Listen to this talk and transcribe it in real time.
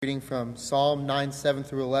Reading from Psalm 9, 7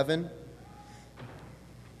 through 11.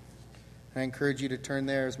 I encourage you to turn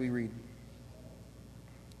there as we read.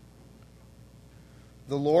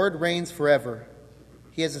 The Lord reigns forever.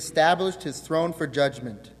 He has established his throne for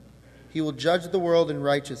judgment. He will judge the world in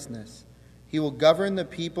righteousness. He will govern the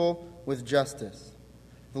people with justice.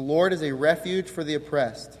 The Lord is a refuge for the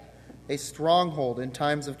oppressed, a stronghold in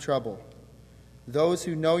times of trouble. Those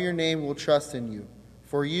who know your name will trust in you.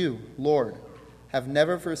 For you, Lord, have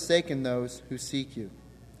never forsaken those who seek you.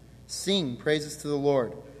 Sing praises to the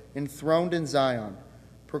Lord, enthroned in Zion.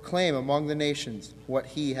 Proclaim among the nations what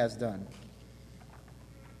he has done.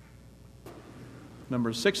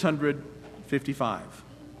 Number 655.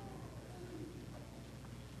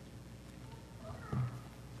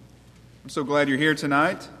 I'm so glad you're here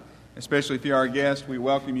tonight, especially if you're our guest. We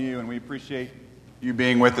welcome you and we appreciate you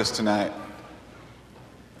being with us tonight.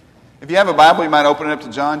 If you have a Bible, you might open it up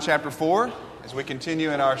to John chapter 4. As we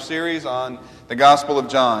continue in our series on the Gospel of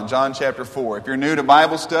John, John chapter 4. If you're new to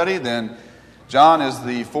Bible study, then John is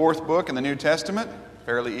the fourth book in the New Testament,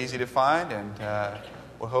 fairly easy to find, and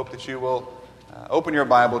we'll hope that you will open your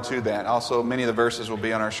Bible to that. Also, many of the verses will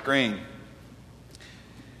be on our screen.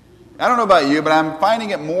 I don't know about you, but I'm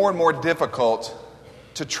finding it more and more difficult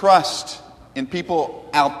to trust in people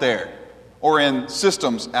out there, or in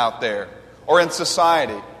systems out there, or in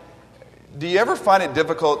society. Do you ever find it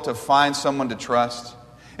difficult to find someone to trust?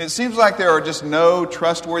 It seems like there are just no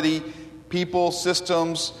trustworthy people,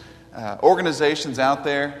 systems, organizations out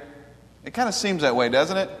there. It kind of seems that way,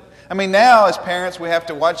 doesn't it? I mean, now as parents, we have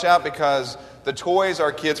to watch out because the toys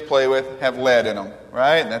our kids play with have lead in them,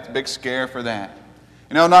 right? And that's a big scare for that.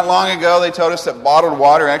 You know, not long ago, they told us that bottled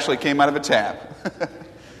water actually came out of a tap.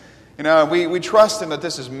 You know, we trust them that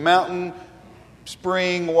this is mountain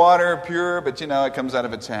spring water, pure, but, you know, it comes out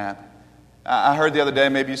of a tap. I heard the other day,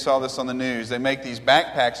 maybe you saw this on the news, they make these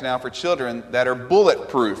backpacks now for children that are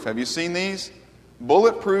bulletproof. Have you seen these?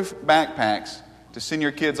 Bulletproof backpacks to send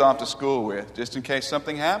your kids off to school with, just in case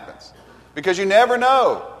something happens. Because you never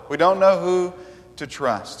know. We don't know who to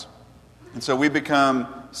trust. And so we become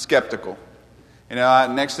skeptical. You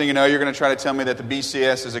know, next thing you know, you're going to try to tell me that the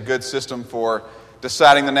BCS is a good system for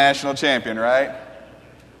deciding the national champion, right?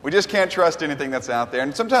 We just can't trust anything that's out there.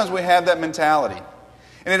 And sometimes we have that mentality.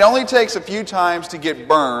 And it only takes a few times to get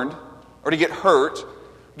burned or to get hurt,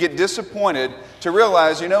 get disappointed, to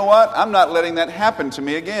realize, you know what, I'm not letting that happen to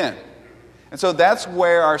me again. And so that's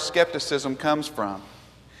where our skepticism comes from.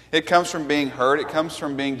 It comes from being hurt, it comes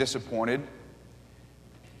from being disappointed,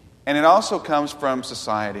 and it also comes from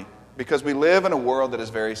society, because we live in a world that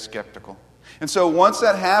is very skeptical. And so once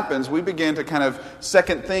that happens, we begin to kind of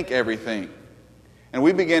second think everything, and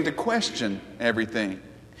we begin to question everything,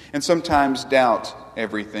 and sometimes doubt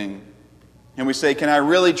everything. And we say, can I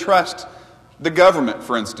really trust the government,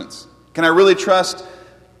 for instance? Can I really trust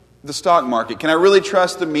the stock market? Can I really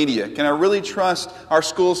trust the media? Can I really trust our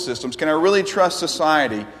school systems? Can I really trust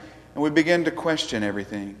society? And we begin to question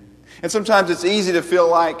everything. And sometimes it's easy to feel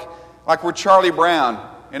like we're Charlie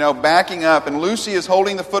Brown, you know, backing up, and Lucy is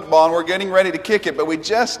holding the football and we're getting ready to kick it, but we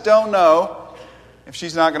just don't know if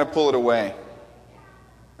she's not going to pull it away.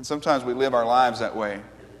 And sometimes we live our lives that way,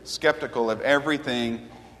 skeptical of everything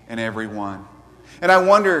and everyone. And I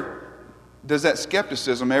wonder, does that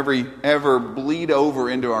skepticism ever bleed over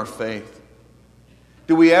into our faith?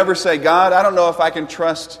 Do we ever say, God, I don't know if I can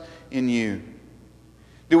trust in you?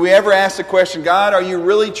 Do we ever ask the question, God, are you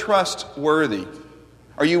really trustworthy?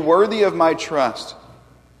 Are you worthy of my trust?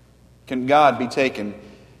 Can God be taken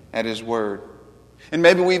at his word? And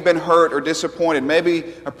maybe we've been hurt or disappointed.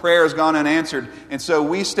 Maybe a prayer has gone unanswered. And so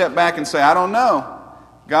we step back and say, I don't know.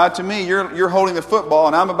 God, to me, you're holding the football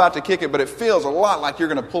and I'm about to kick it, but it feels a lot like you're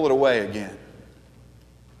going to pull it away again.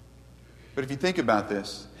 But if you think about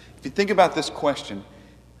this, question,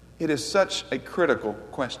 it is such a critical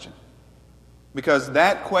question. Because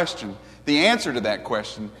that question, the answer to that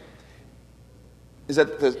question, is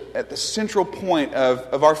at the central point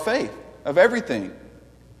of our faith, of everything.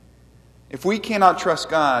 If we cannot trust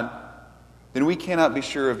God, then we cannot be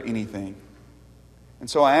sure of anything. And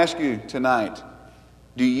so I ask you tonight,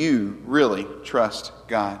 do you really trust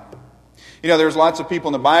God? You know, there's lots of people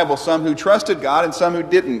in the Bible, some who trusted God and some who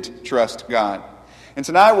didn't trust God. And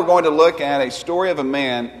tonight we're going to look at a story of a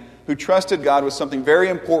man who trusted God with something very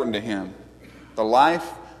important to him, the life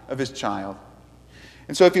of his child.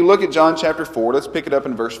 And so if you look at John chapter 4, let's pick it up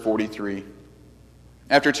in verse 43.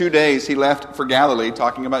 After 2 days, he left for Galilee,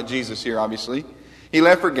 talking about Jesus here, obviously. He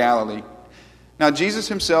left for Galilee. Now, Jesus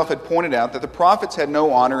himself had pointed out that the prophets had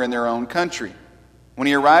no honor in their own country. When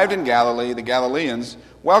he arrived in Galilee, the Galileans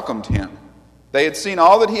welcomed him. They had seen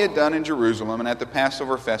all that he had done in Jerusalem and at the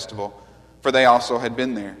Passover festival, for they also had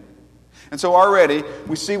been there. And so already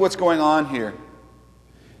we see what's going on here.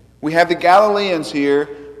 We have the Galileans here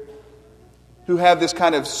who have this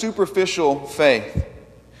kind of superficial faith,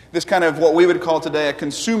 this kind of what we would call today a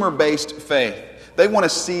consumer-based faith. They want to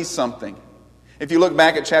see something. If you look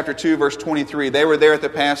back at chapter 2, verse 23, they were there at the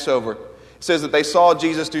Passover. It says that they saw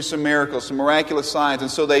Jesus do some miracles, some miraculous signs, and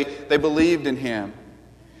so they believed in him.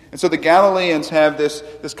 And so the Galileans have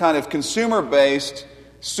this kind of consumer-based,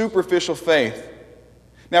 superficial faith.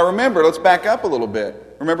 Now remember, let's back up a little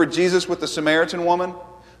bit. Remember Jesus with the Samaritan woman?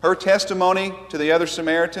 Her testimony to the other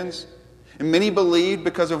Samaritans? And many believed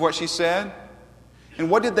because of what she said. And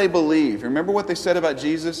what did they believe? Remember what they said about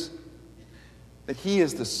Jesus? That he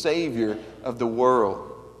is the Savior of the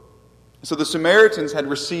world. So the Samaritans had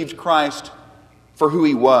received Christ for who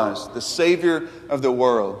he was, the Savior of the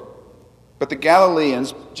world. But the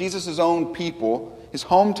Galileans, Jesus' own people, his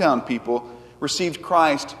hometown people, received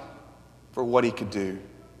Christ for what he could do.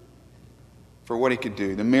 For what he could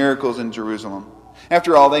do, the miracles in Jerusalem.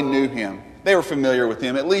 After all, they knew him. They were familiar with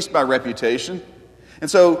him, at least by reputation. And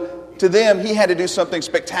so, to them, he had to do something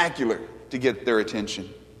spectacular to get their attention.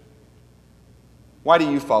 Why do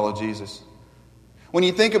you follow Jesus? When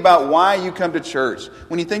you think about why you come to church,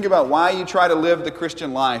 when you think about why you try to live the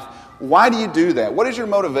Christian life, why do you do that? What is your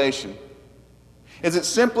motivation? Is it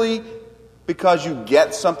simply because you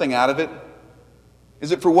get something out of it?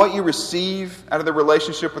 Is it for what you receive out of the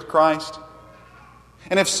relationship with Christ?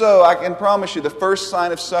 And if so, I can promise you the first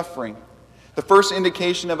sign of suffering, the first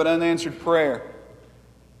indication of an unanswered prayer,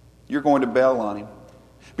 you're going to bail on him.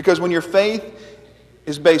 Because when your faith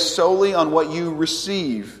is based solely on what you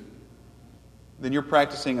receive, then you're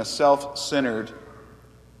practicing a self-centered,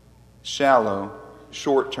 shallow,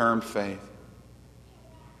 short-term faith.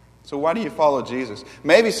 So why do you follow Jesus?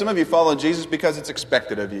 Maybe some of you follow Jesus because it's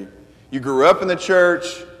expected of you. You grew up in the church,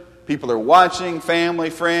 people are watching, family,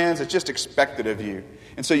 friends, it's just expected of you.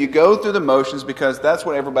 And so you go through the motions because that's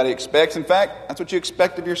what everybody expects. In fact, that's what you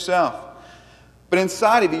expect of yourself. But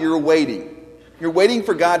inside of you, you're waiting. You're waiting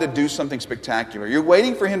for God to do something spectacular. You're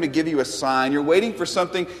waiting for him to give you a sign. You're waiting for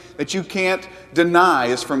something that you can't deny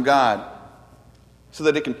is from God, so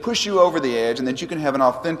that it can push you over the edge and that you can have an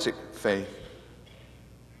authentic faith.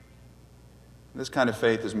 This kind of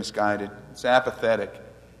faith is misguided. It's apathetic.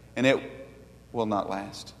 And it will not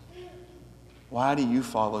last. Why do you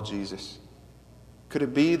follow Jesus? Could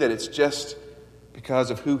it be that it's just because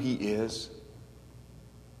of who he is?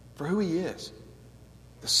 For who he is.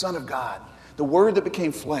 The Son of God. The Word that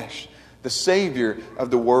became flesh. The Savior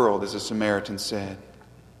of the world, as the Samaritan said.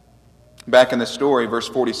 Back in the story, verse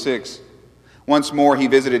 46. Once more he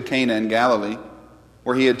visited Cana in Galilee,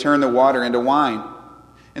 where he had turned the water into wine.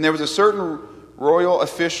 And there was a certain royal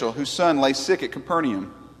official whose son lay sick at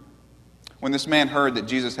Capernaum. When this man heard that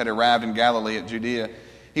Jesus had arrived in Galilee at Judea,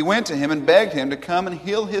 he went to him and begged him to come and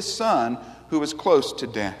heal his son, who was close to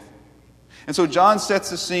death. And so John sets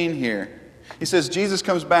the scene here. He says Jesus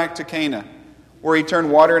comes back to Cana, where he turned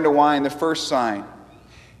water into wine, the first sign.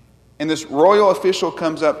 And this royal official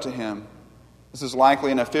comes up to him. This is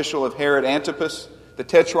likely an official of Herod Antipas, the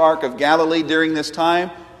tetrarch of Galilee during this time.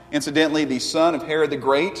 Incidentally, the son of Herod the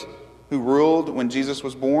Great, who ruled when Jesus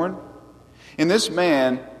was born. And this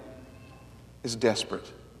man is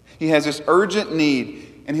desperate. He has this urgent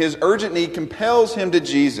need, and his urgent need compels him to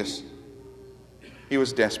Jesus. He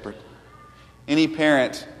was desperate. Any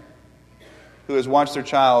parent who has watched their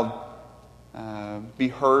child be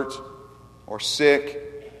hurt or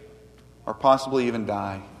sick or possibly even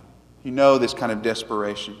die, you know this kind of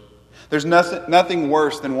desperation. There's nothing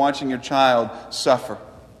worse than watching your child suffer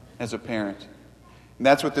as a parent. And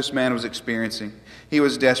that's what this man was experiencing. He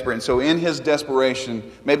was desperate. And so in his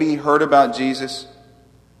desperation, maybe he heard about Jesus.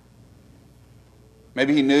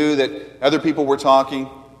 Maybe he knew that other people were talking.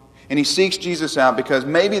 And he seeks Jesus out because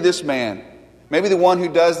maybe this man, maybe the one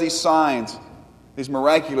who does these signs, these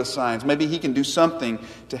miraculous signs, maybe he can do something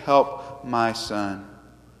to help my son.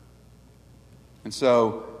 And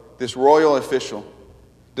so this royal official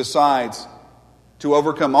decides to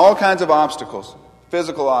overcome all kinds of obstacles,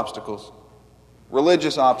 physical obstacles,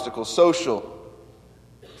 religious obstacles, social,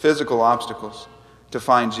 physical obstacles, to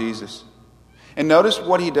find Jesus. And notice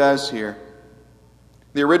what he does here.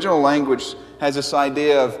 The original language has this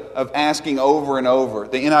idea of asking over and over.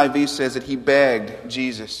 The NIV says that he begged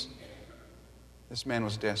Jesus. This man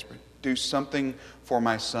was desperate. Do something for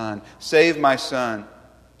my son. Save my son.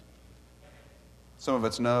 Some of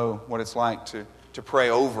us know what it's like to pray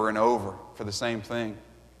over and over for the same thing.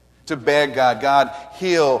 To beg God, God,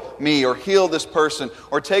 heal me, or heal this person,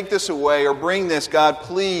 or take this away, or bring this. God,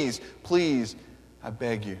 please, please, I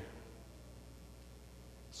beg you.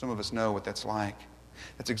 Some of us know what that's like.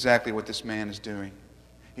 That's exactly what this man is doing.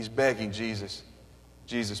 He's begging Jesus.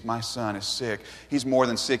 Jesus, my son is sick. He's more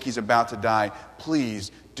than sick. He's about to die.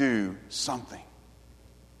 Please do something.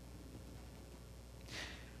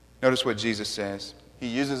 Notice what Jesus says. He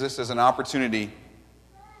uses this as an opportunity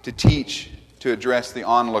to teach, to address the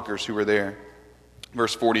onlookers who were there.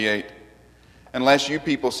 Verse 48. Unless you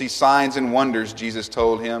people see signs and wonders, Jesus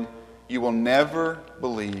told him, you will never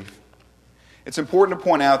believe. It's important to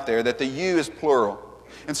point out there that the you is plural.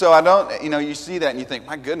 And so you see that and you think,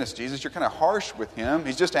 my goodness, Jesus, you're kind of harsh with him.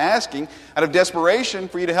 He's just asking out of desperation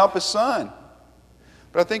for you to help his son.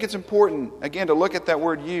 But I think it's important, again, to look at that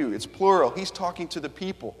word you. It's plural. He's talking to the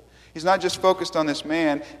people. He's not just focused on this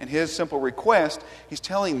man and his simple request. He's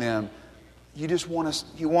telling them, you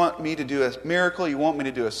want me to do a miracle, you want me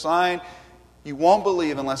to do a sign. You won't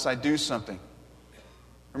believe unless I do something.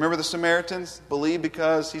 Remember the Samaritans? Believe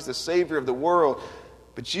because he's the Savior of the world.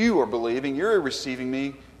 But you are believing, you're receiving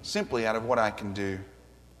me simply out of what I can do.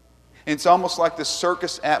 And it's almost like this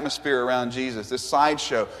circus atmosphere around Jesus, this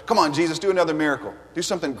sideshow. Come on, Jesus, do another miracle. Do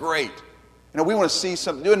something great. We want to see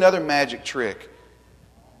something, do another magic trick.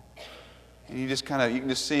 And you can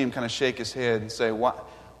just see him kind of shake his head and say,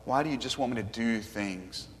 why do you just want me to do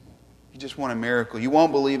things? You just want a miracle. You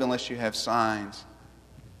won't believe unless you have signs.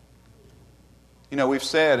 We've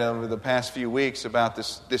said over the past few weeks about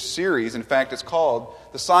this series, in fact, it's called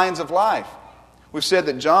The Signs of Life. We've said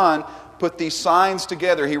that John put these signs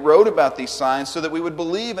together. He wrote about these signs so that we would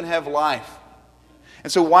believe and have life.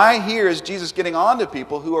 And so why here is Jesus getting on to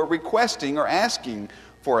people who are requesting or asking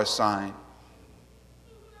for a sign?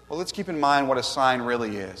 Well, let's keep in mind what a sign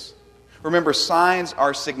really is. Remember, signs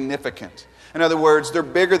are significant. In other words, they're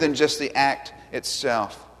bigger than just the act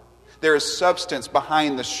itself. There is substance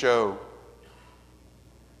behind the show.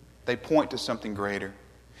 They point to something greater.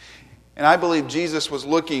 And I believe Jesus was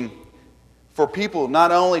looking for people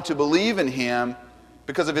not only to believe in him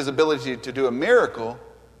because of his ability to do a miracle,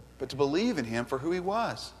 but to believe in him for who he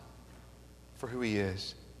was, for who he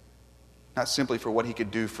is, not simply for what he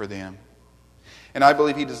could do for them. And I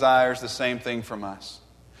believe he desires the same thing from us,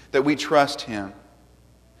 that we trust him.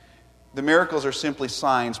 The miracles are simply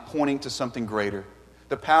signs pointing to something greater,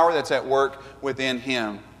 the power that's at work within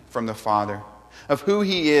him from the Father, of who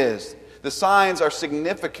he is. The signs are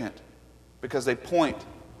significant because they point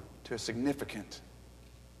to a significant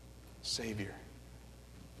Savior.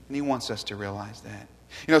 And he wants us to realize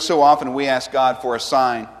that. So often we ask God for a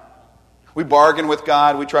sign. We bargain with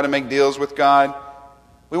God. We try to make deals with God.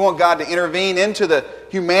 We want God to intervene into the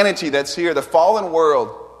humanity that's here, the fallen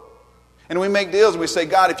world. And we make deals and we say,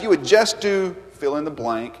 God, if you would just do fill in the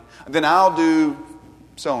blank, then I'll do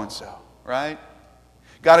so-and-so, right?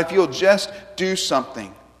 God, if you'll just do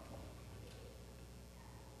something.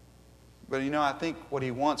 But I think what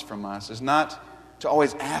he wants from us is not to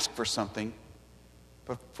always ask for something,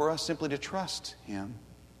 but for us simply to trust him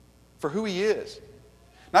for who he is.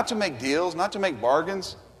 Not to make deals, not to make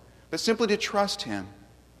bargains, but simply to trust him.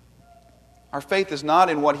 Our faith is not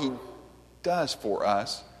in what he does for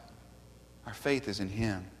us. Our faith is in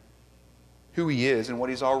him, who he is and what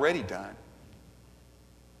he's already done.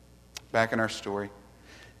 Back in our story.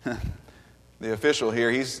 The official here,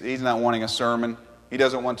 he's not wanting a sermon. He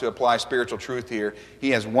doesn't want to apply spiritual truth here. He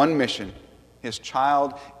has one mission. His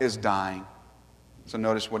child is dying. So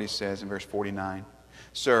notice what he says in verse 49.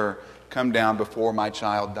 Sir, come down before my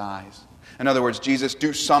child dies. In other words, Jesus,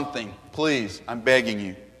 do something. Please, I'm begging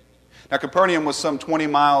you. Now, Capernaum was some 20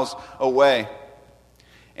 miles away.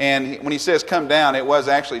 And when he says come down, it was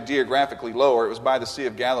actually geographically lower. It was by the Sea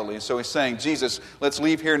of Galilee. So he's saying, Jesus, let's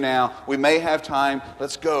leave here now. We may have time.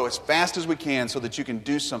 Let's go as fast as we can so that you can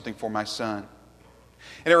do something for my son.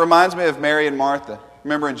 And it reminds me of Mary and Martha.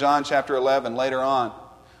 Remember in John chapter 11, later on,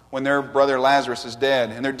 when their brother Lazarus is dead.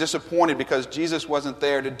 And they're disappointed because Jesus wasn't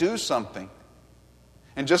there to do something.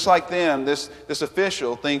 And just like them, this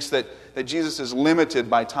official thinks that Jesus is limited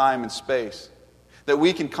by time and space. That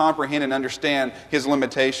we can comprehend and understand his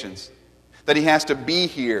limitations. That he has to be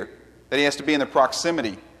here. That he has to be in the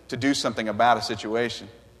proximity to do something about a situation.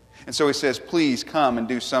 And so he says, please come and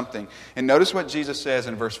do something. And notice what Jesus says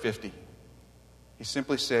in verse 50. He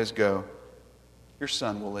simply says, go. Your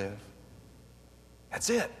son will live.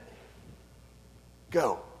 That's it.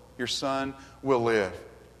 Go. Your son will live.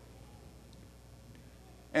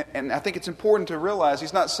 And I think it's important to realize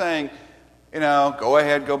he's not saying, go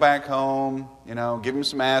ahead, go back home, give him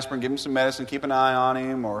some aspirin, give him some medicine, keep an eye on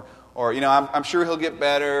him, or I'm sure he'll get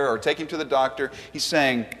better, or take him to the doctor. He's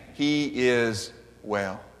saying, he is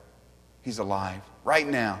well. He's alive right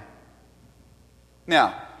now.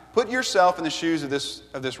 Now, put yourself in the shoes of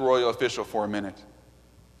this royal official for a minute.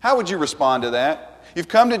 How would you respond to that? You've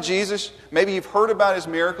come to Jesus, maybe you've heard about His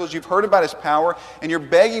miracles, you've heard about His power, and you're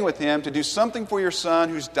begging with Him to do something for your son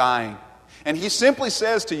who's dying. And He simply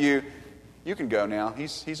says to you, you can go now,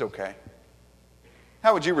 he's okay.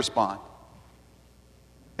 How would you respond?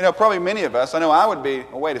 Probably many of us, I know I would be,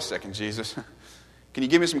 oh, wait a second, Jesus. Can you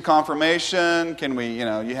give me some confirmation? Can we,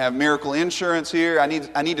 you have miracle insurance here? I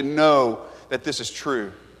need to know that this is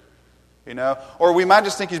true. Or we might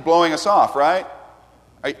just think He's blowing us off, right?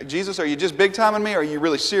 Jesus, are you just big-timing me, or are you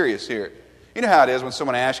really serious here? You know how it is when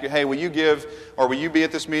someone asks you, hey, will you give, or will you be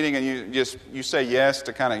at this meeting, and you say yes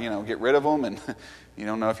to kind of, get rid of them, and you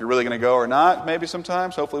don't know if you're really going to go or not, maybe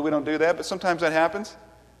sometimes. Hopefully we don't do that, but sometimes that happens.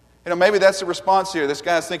 Maybe that's the response here. This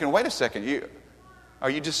guy's thinking, wait a second,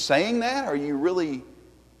 are you just saying that? Are you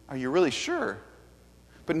really sure?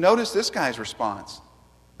 But notice this guy's response.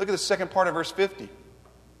 Look at the second part of verse 50.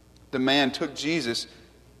 The man took Jesus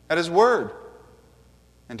at His word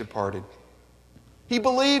and departed. He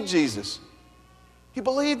believed Jesus. He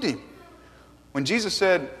believed Him. When Jesus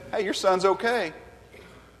said, hey, your son's okay,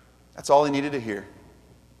 that's all he needed to hear.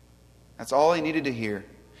 That's all he needed to hear.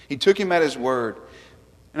 He took Him at His word.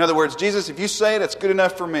 In other words, Jesus, if you say it, it's good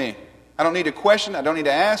enough for me. I don't need to question. I don't need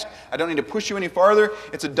to ask. I don't need to push you any farther.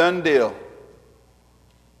 It's a done deal.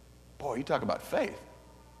 Boy, you talk about faith.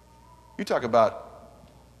 You talk about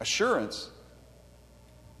assurance.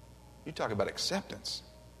 You talk about acceptance.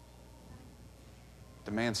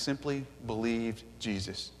 The man simply believed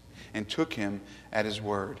Jesus and took Him at His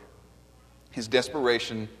word. His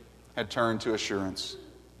desperation had turned to assurance.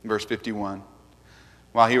 Verse 51.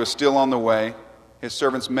 While he was still on the way, his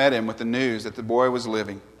servants met him with the news that the boy was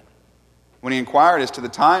living. When he inquired as to the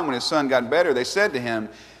time when his son got better, they said to him,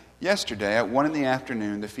 yesterday at 1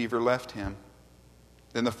 p.m, the fever left him.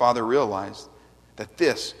 Then the father realized that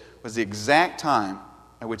this was the exact time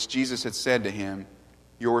at which Jesus had said to him,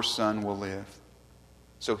 your son will live.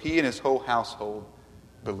 So he and his whole household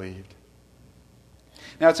believed.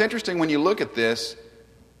 Now it's interesting when you look at this,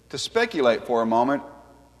 to speculate for a moment,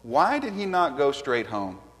 why did he not go straight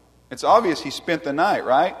home? It's obvious he spent the night,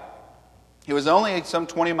 right? He was only some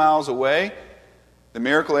 20 miles away. The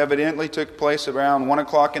miracle evidently took place around 1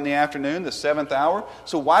 o'clock in the afternoon, the 7th hour.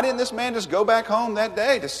 So why didn't this man just go back home that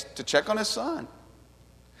day to check on his son?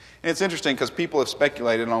 And it's interesting because people have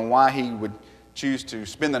speculated on why he would choose to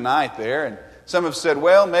spend the night there. And some have said,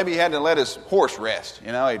 well, maybe he had to let his horse rest.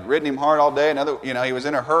 He'd ridden him hard all day. He was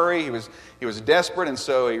in a hurry. He was desperate, and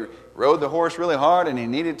so he rode the horse really hard, and he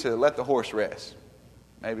needed to let the horse rest.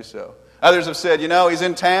 Maybe so. Others have said, he's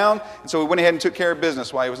in town, and so he went ahead and took care of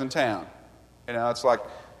business while he was in town. It's like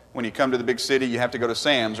when you come to the big city, you have to go to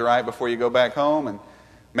Sam's, right, before you go back home, and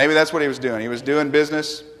maybe that's what he was doing. He was doing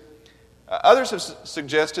business. Others have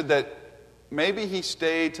suggested that maybe he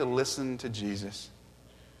stayed to listen to Jesus,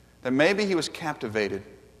 that maybe he was captivated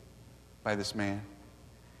by this man,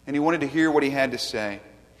 and he wanted to hear what he had to say.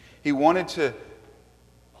 He wanted to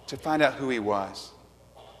find out who he was.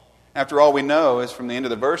 After all, we know is from the end of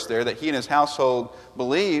the verse there that he and his household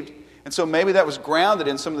believed, and so maybe that was grounded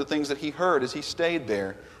in some of the things that he heard as he stayed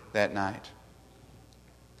there that night.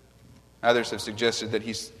 Others have suggested that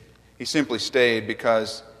he simply stayed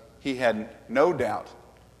because he had no doubt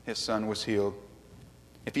his son was healed.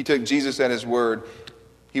 If he took Jesus at His word,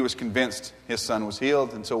 he was convinced his son was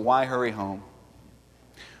healed, and so why hurry home?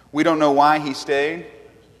 We don't know why he stayed,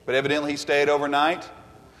 but evidently he stayed overnight.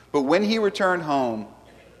 But when he returned home,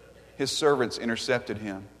 his servants intercepted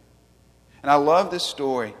him. And I love this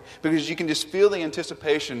story because you can just feel the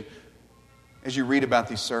anticipation as you read about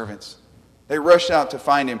these servants. They rush out to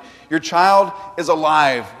find him. Your child is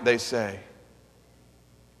alive, they say.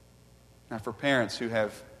 Now, for parents who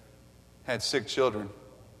have had sick children,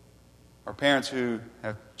 or parents who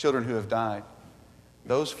have children who have died,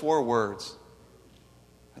 those 4 words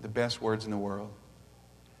are the best words in the world.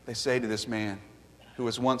 They say to this man who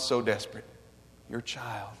was once so desperate, your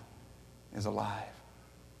child is alive.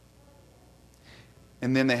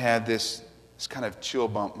 And then they had this kind of chill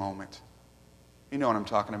bump moment. You know what I'm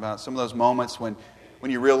talking about. Some of those moments when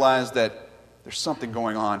you realize that there's something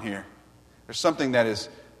going on here. There's something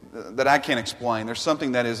that I can't explain. There's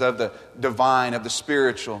something that is of the divine, of the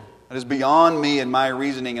spiritual, that is beyond me and my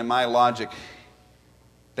reasoning and my logic.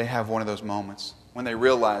 They have one of those moments when they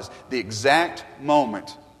realize the exact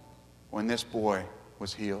moment when this boy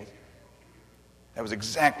was healed. That was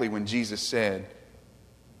exactly when Jesus said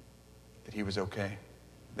that he was okay,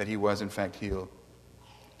 that he was in fact healed.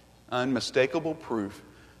 Unmistakable proof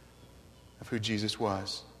of who Jesus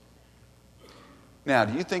was. Now,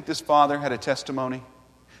 do you think this father had a testimony?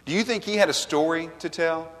 Do you think he had a story to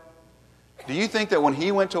tell? Do you think that when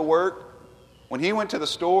he went to work, when he went to the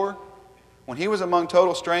store, when he was among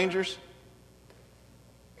total strangers,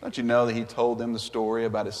 don't you know that he told them the story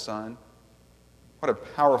about his son? What a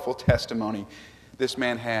powerful testimony this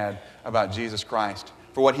man had about Jesus Christ,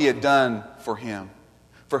 for what he had done for him,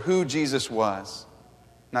 for who Jesus was,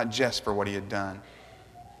 not just for what he had done.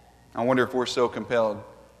 I wonder if we're so compelled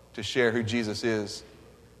to share who Jesus is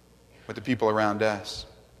with the people around us.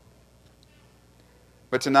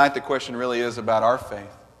 But tonight the question really is about our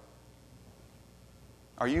faith.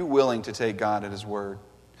 Are you willing to take God at His word?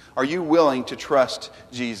 Are you willing to trust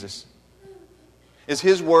Jesus? Is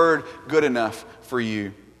His word good enough for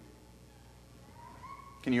you?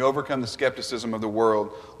 Can you overcome the skepticism of the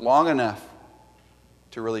world long enough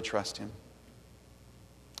to really trust Him?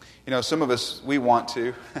 You know, some of us, we want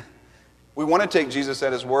to. We want to take Jesus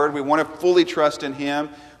at His word. We want to fully trust in Him,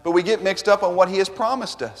 but we get mixed up on what He has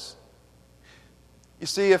promised us. You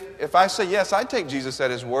see, if I say, yes, I take Jesus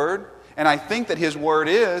at His word, and I think that His word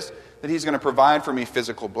is that He's going to provide for me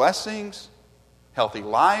physical blessings, healthy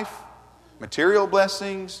life, material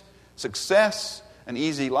blessings, success, an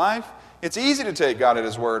easy life. It's easy to take God at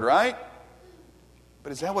His word, right?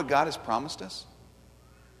 But is that what God has promised us?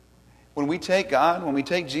 When we take God, when we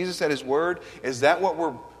take Jesus at His word, is that what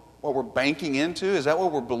we're banking into? Is that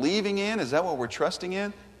what we're believing in? Is that what we're trusting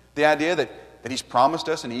in? The idea that He's promised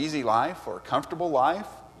us an easy life, or a comfortable life,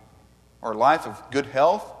 or a life of good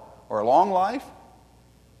health, or a long life?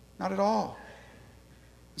 Not at all.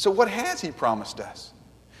 So what has He promised us?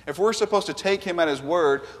 If we're supposed to take Him at His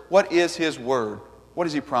word, what is His word? What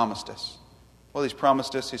has He promised us? Well, He's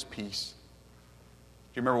promised us His peace.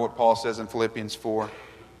 Do you remember what Paul says in Philippians 4?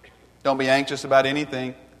 Don't be anxious about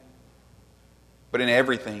anything, but in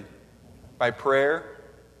everything, by prayer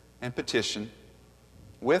and petition,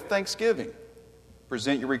 with thanksgiving,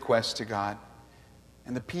 present your requests to God,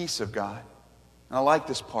 and the peace of God. And I like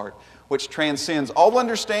this part, which transcends all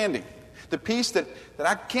understanding. The peace that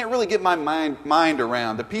I can't really get my mind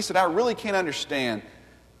around. The peace that I really can't understand.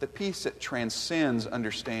 The peace that transcends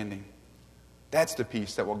understanding. That's the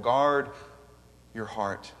peace that will guard your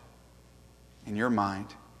heart and your mind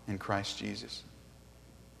in Christ Jesus.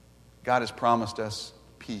 God has promised us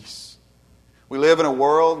peace. We live in a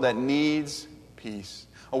world that needs peace.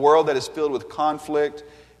 A world that is filled with conflict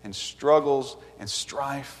and struggles and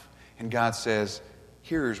strife. And God says,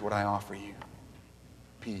 here's what I offer you.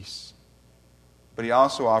 Peace. But He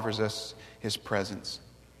also offers us His presence.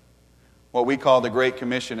 What we call the Great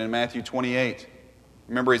Commission in Matthew 28.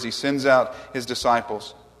 Remember, as He sends out His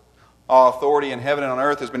disciples. All authority in heaven and on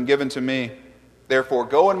earth has been given to me. Therefore,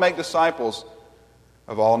 go and make disciples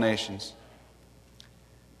of all nations,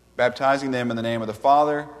 baptizing them in the name of the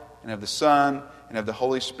Father and of the Son and of the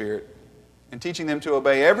Holy Spirit, and teaching them to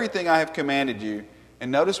obey everything I have commanded you.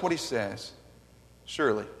 And notice what He says.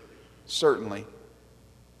 Surely, certainly,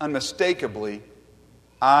 unmistakably,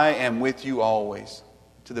 I am with you always,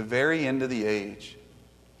 to the very end of the age.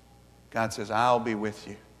 God says, I'll be with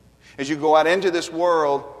you. As you go out into this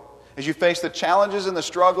world, as you face the challenges and the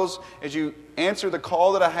struggles, as you answer the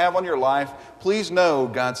call that I have on your life, please know,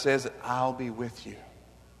 God says, that I'll be with you.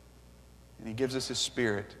 And He gives us His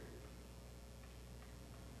Spirit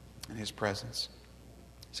and His presence.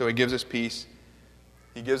 So He gives us peace.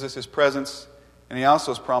 He gives us His presence. And He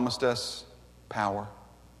also has promised us power.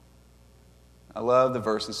 I love the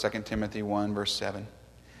verse in 2 Timothy 1, verse 7.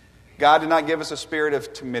 God did not give us a spirit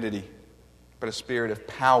of timidity, but a spirit of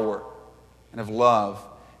power and of love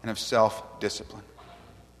and of self-discipline.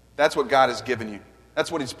 That's what God has given you.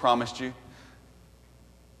 That's what He's promised you.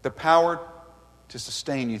 The power to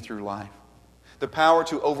sustain you through life. The power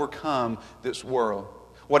to overcome this world.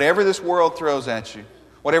 Whatever this world throws at you,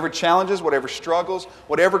 whatever challenges, whatever struggles,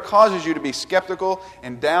 whatever causes you to be skeptical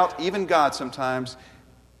and doubt, even God sometimes,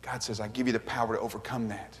 God says, I give you the power to overcome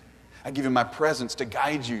that. I give you my presence to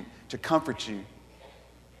guide you, to comfort you.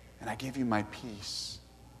 And I give you my peace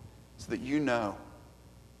so that you know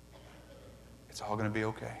it's all going to be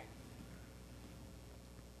okay.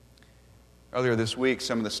 Earlier this week,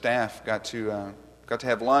 some of the staff got to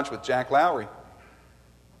have lunch with Jack Lowry.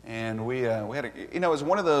 And we had it was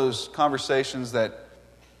one of those conversations that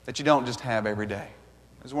you don't just have every day.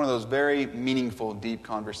 It was one of those very meaningful, deep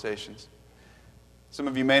conversations. Some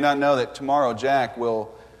of you may not know that tomorrow Jack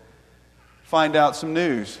will find out some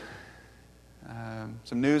news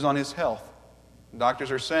on his health. Doctors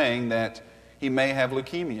are saying that he may have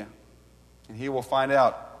leukemia, and he will find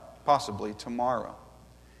out possibly tomorrow.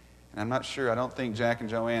 And I'm not sure, I don't think Jack and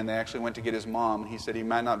Joanne, they actually went to get his mom, and he said he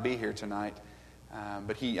might not be here tonight.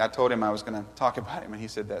 But I told him I was going to talk about him, and he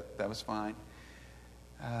said that was fine.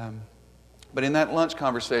 But in that lunch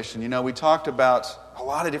conversation, we talked about a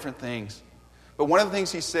lot of different things. But one of the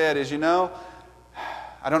things he said is,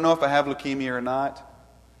 I don't know if I have leukemia or not.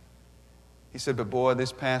 He said, but boy,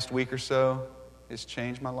 this past week or so, it's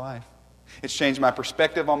changed my life. It's changed my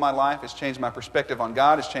perspective on my life. It's changed my perspective on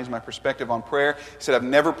God. It's changed my perspective on prayer. He said, I've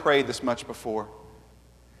never prayed this much before.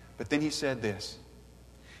 But then he said this.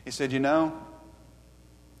 He said,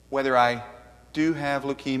 whether I do have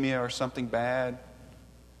leukemia or something bad,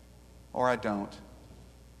 or I don't,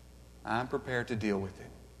 I'm prepared to deal with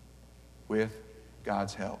it with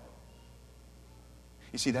God's help.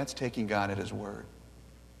 You see, that's taking God at His word.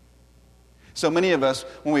 So many of us,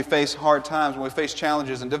 when we face hard times, when we face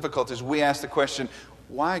challenges and difficulties, we ask the question,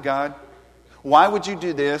 why, God? Why would you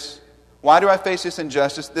do this? Why do I face this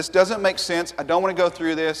injustice? This doesn't make sense. I don't want to go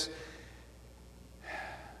through this.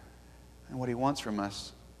 And what He wants from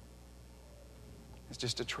us is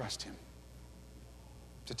just to trust Him,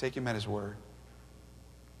 to take Him at His word,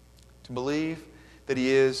 to believe that He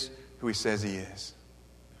is who He says He is.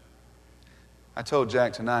 I told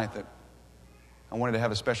Jack tonight that I wanted to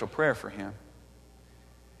have a special prayer for him.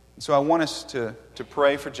 And so I want us to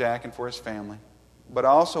pray for Jack and for his family. But I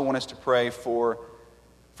also want us to pray for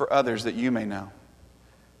others that you may know.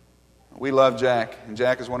 We love Jack, and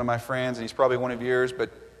Jack is one of my friends, and he's probably one of yours.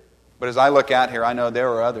 But as I look out here, I know there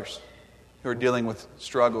are others who are dealing with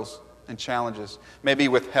struggles and challenges. Maybe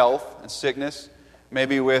with health and sickness.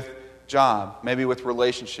 Maybe with job. Maybe with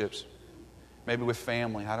relationships. Maybe with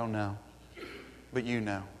family. I don't know. But you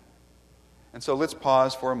know. And so let's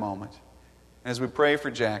pause for a moment. And as we pray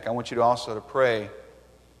for Jack, I want you to also to pray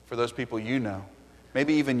for those people you know,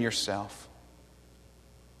 maybe even yourself,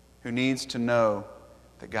 who needs to know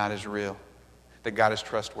that God is real, that God is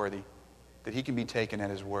trustworthy, that He can be taken at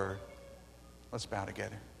His word. Let's bow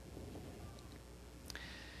together.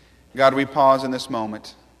 God, we pause in this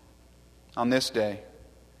moment, on this day,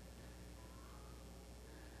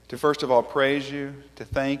 to first of all praise You, to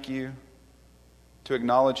thank You, to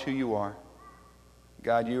acknowledge who You are.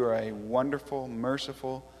 God, You are a wonderful,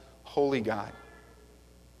 merciful, holy God.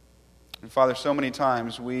 And Father, so many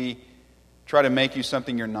times we try to make You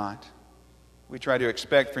something You're not. We try to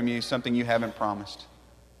expect from You something You haven't promised.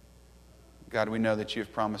 God, we know that You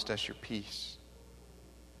have promised us Your peace,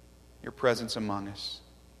 Your presence among us,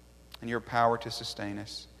 and Your power to sustain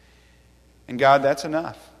us. And God, that's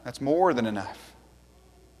enough. That's more than enough.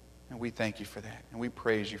 And we thank You for that, and we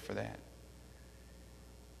praise You for that.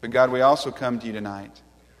 But God, we also come to You tonight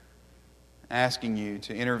asking You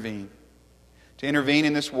to intervene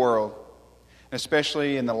in this world, and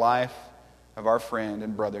especially in the life of our friend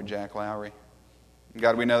and brother, Jack Lowry.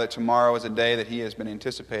 God, we know that tomorrow is a day that he has been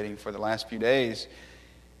anticipating for the last few days,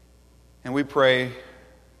 and we pray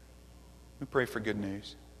for good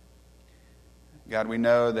news. God, we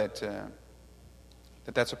know that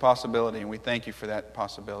that's a possibility, and we thank You for that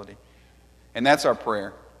possibility. And that's our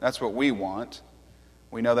prayer. That's what we want.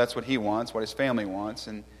 We know that's what he wants, what his family wants.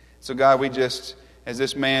 And so, God, we just, as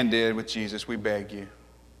this man did with Jesus, we beg You.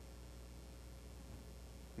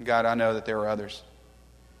 God, I know that there are others.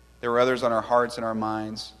 There are others on our hearts and our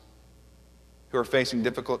minds who are facing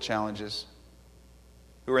difficult challenges,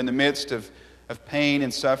 who are in the midst of pain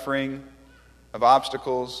and suffering, of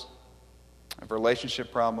obstacles, of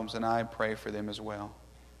relationship problems, and I pray for them as well.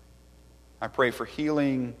 I pray for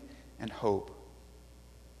healing and hope.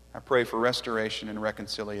 I pray for restoration and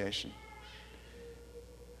reconciliation.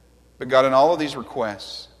 But God, in all of these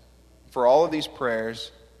requests, for all of these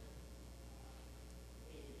prayers,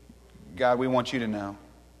 God, we want You to know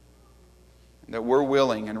that we're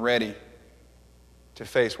willing and ready to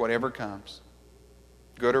face whatever comes,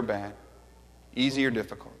 good or bad, easy or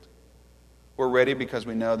difficult. We're ready because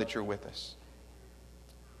we know that You're with us.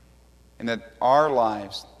 And that our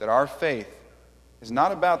lives, that our faith is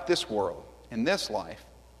not about this world, in this life,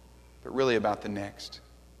 but really about the next.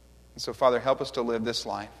 And so, Father, help us to live this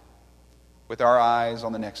life with our eyes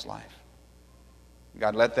on the next life.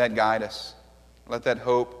 God, let that guide us. Let that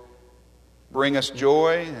hope bring us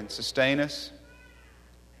joy and sustain us.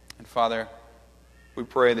 And Father, we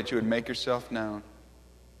pray that You would make Yourself known.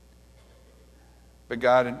 But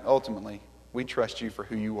God, ultimately, we trust You for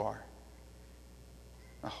who You are.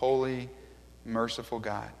 A holy, merciful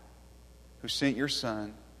God who sent Your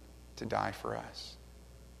Son to die for us.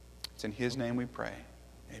 It's in His name we pray.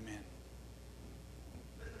 Amen.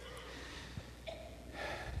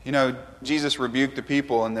 You know, Jesus rebuked the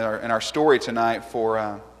people in our story tonight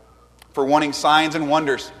for wanting signs and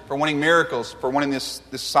wonders, for wanting miracles, for wanting this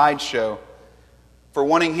sideshow, for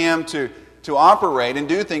wanting Him to operate and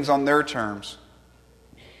do things on their terms.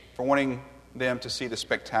 for wanting them to see the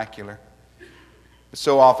spectacular. But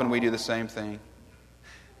so often we do the same thing.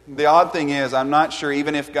 The odd thing is, I'm not sure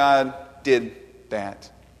even if God did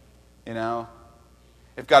that,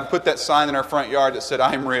 if God put that sign in our front yard that said,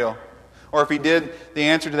 "I'm real," or if He did the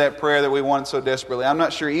answer to that prayer that we want so desperately, I'm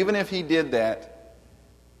not sure even if He did that,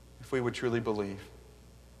 if we would truly believe.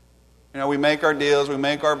 We make our deals, we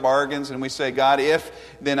make our bargains, and we say, "God, if,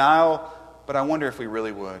 then I'll," but I wonder if we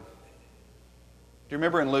really would. Do you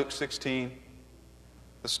remember in Luke 16,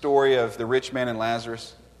 the story of the rich man and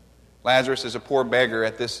Lazarus? Lazarus is a poor beggar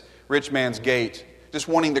at this rich man's gate, just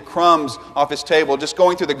wanting the crumbs off his table, just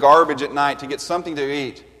going through the garbage at night to get something to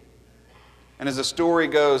eat. And as the story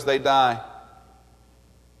goes, they die.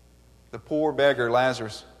 The poor beggar,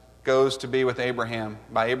 Lazarus, goes to be with Abraham,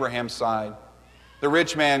 by Abraham's side. The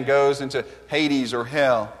rich man goes into Hades or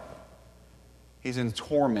hell. He's in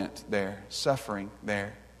torment there, suffering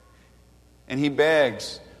there. And he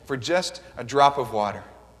begs for just a drop of water.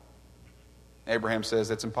 Abraham says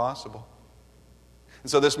that's impossible.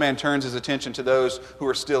 And so this man turns his attention to those who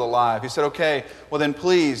are still alive. He said, "Okay, well then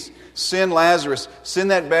please send Lazarus,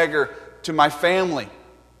 send that beggar to my family.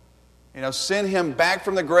 Send him back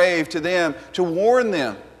from the grave to them to warn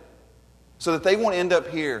them so that they won't end up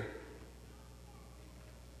here."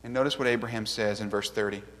 And notice what Abraham says in verse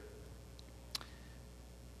 30.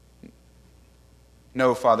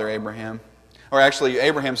 "No, Father Abraham." Or actually,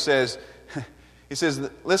 Abraham says, he says,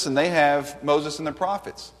 "Listen, they have Moses and the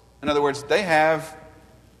prophets." In other words, they have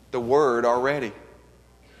the word already.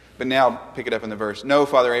 But now, pick it up in the verse. "No,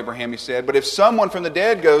 Father Abraham," he said, "but if someone from the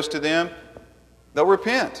dead goes to them, they'll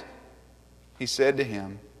repent." He said to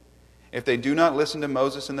him, "If they do not listen to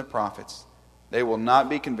Moses and the prophets, they will not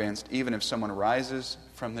be convinced, even if someone rises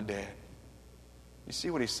from the dead." You see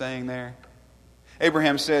what he's saying there?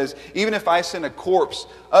 Abraham says, even if I send a corpse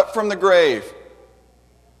up from the grave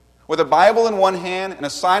with a Bible in one hand and a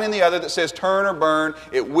sign in the other that says turn or burn,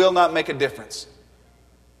 it will not make a difference.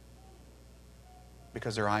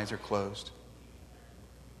 Because their eyes are closed.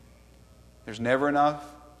 There's never enough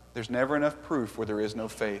proof where there is no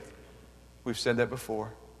faith. We've said that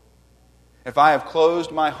before. If I have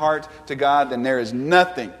closed my heart to God, then there is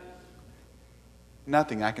nothing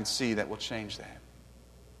I can see that will change that.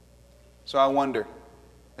 So I wonder,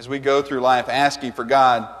 as we go through life asking for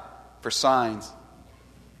God for signs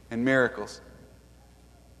and miracles,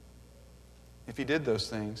 if He did those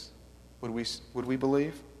things, would we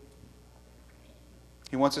believe?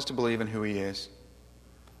 He wants us to believe in who He is.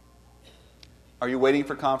 Are you waiting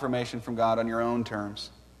for confirmation from God on your own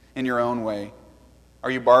terms, in your own way?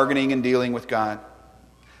 Are you bargaining and dealing with God?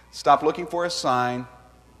 Stop looking for a sign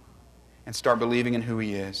and start believing in who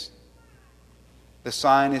He is. The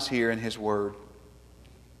sign is here in His Word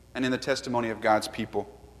and in the testimony of God's people.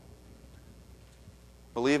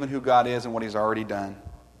 Believe in who God is and what He's already done.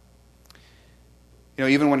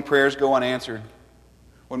 Even when prayers go unanswered,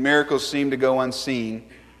 when miracles seem to go unseen,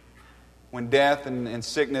 when death and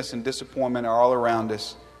sickness and disappointment are all around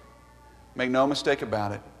us, make no mistake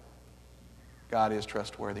about it, God is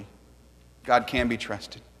trustworthy. God can be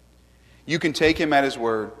trusted. You can take Him at His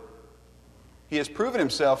word. He has proven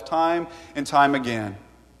Himself time and time again.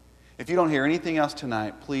 If you don't hear anything else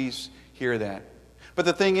tonight, please hear that. But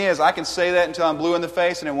the thing is, I can say that until I'm blue in the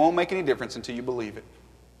face, and it won't make any difference until you believe it.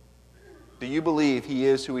 Do you believe He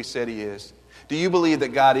is who He said He is? Do you believe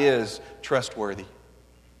that God is trustworthy?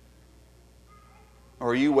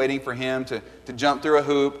 Or are you waiting for Him to jump through a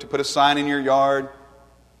hoop, to put a sign in your yard,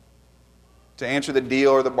 to answer the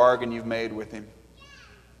deal or the bargain you've made with Him?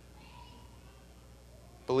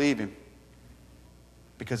 Believe Him,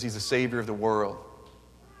 because He's the Savior of the world,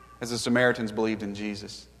 as the Samaritans believed in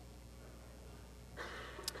Jesus.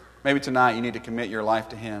 Maybe tonight you need to commit your life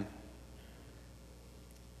to Him.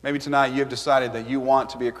 Maybe tonight you have decided that you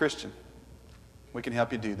want to be a Christian. We can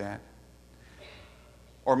help you do that.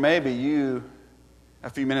 Or maybe you, a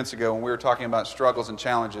few minutes ago when we were talking about struggles and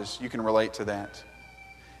challenges, you can relate to that.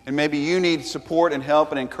 And maybe you need support and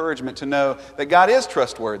help and encouragement to know that God is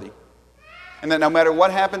trustworthy. And that no matter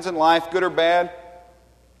what happens in life, good or bad,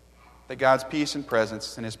 that God's peace and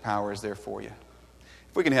presence and His power is there for you.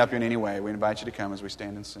 If we can help you in any way, we invite you to come as we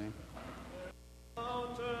stand and sing.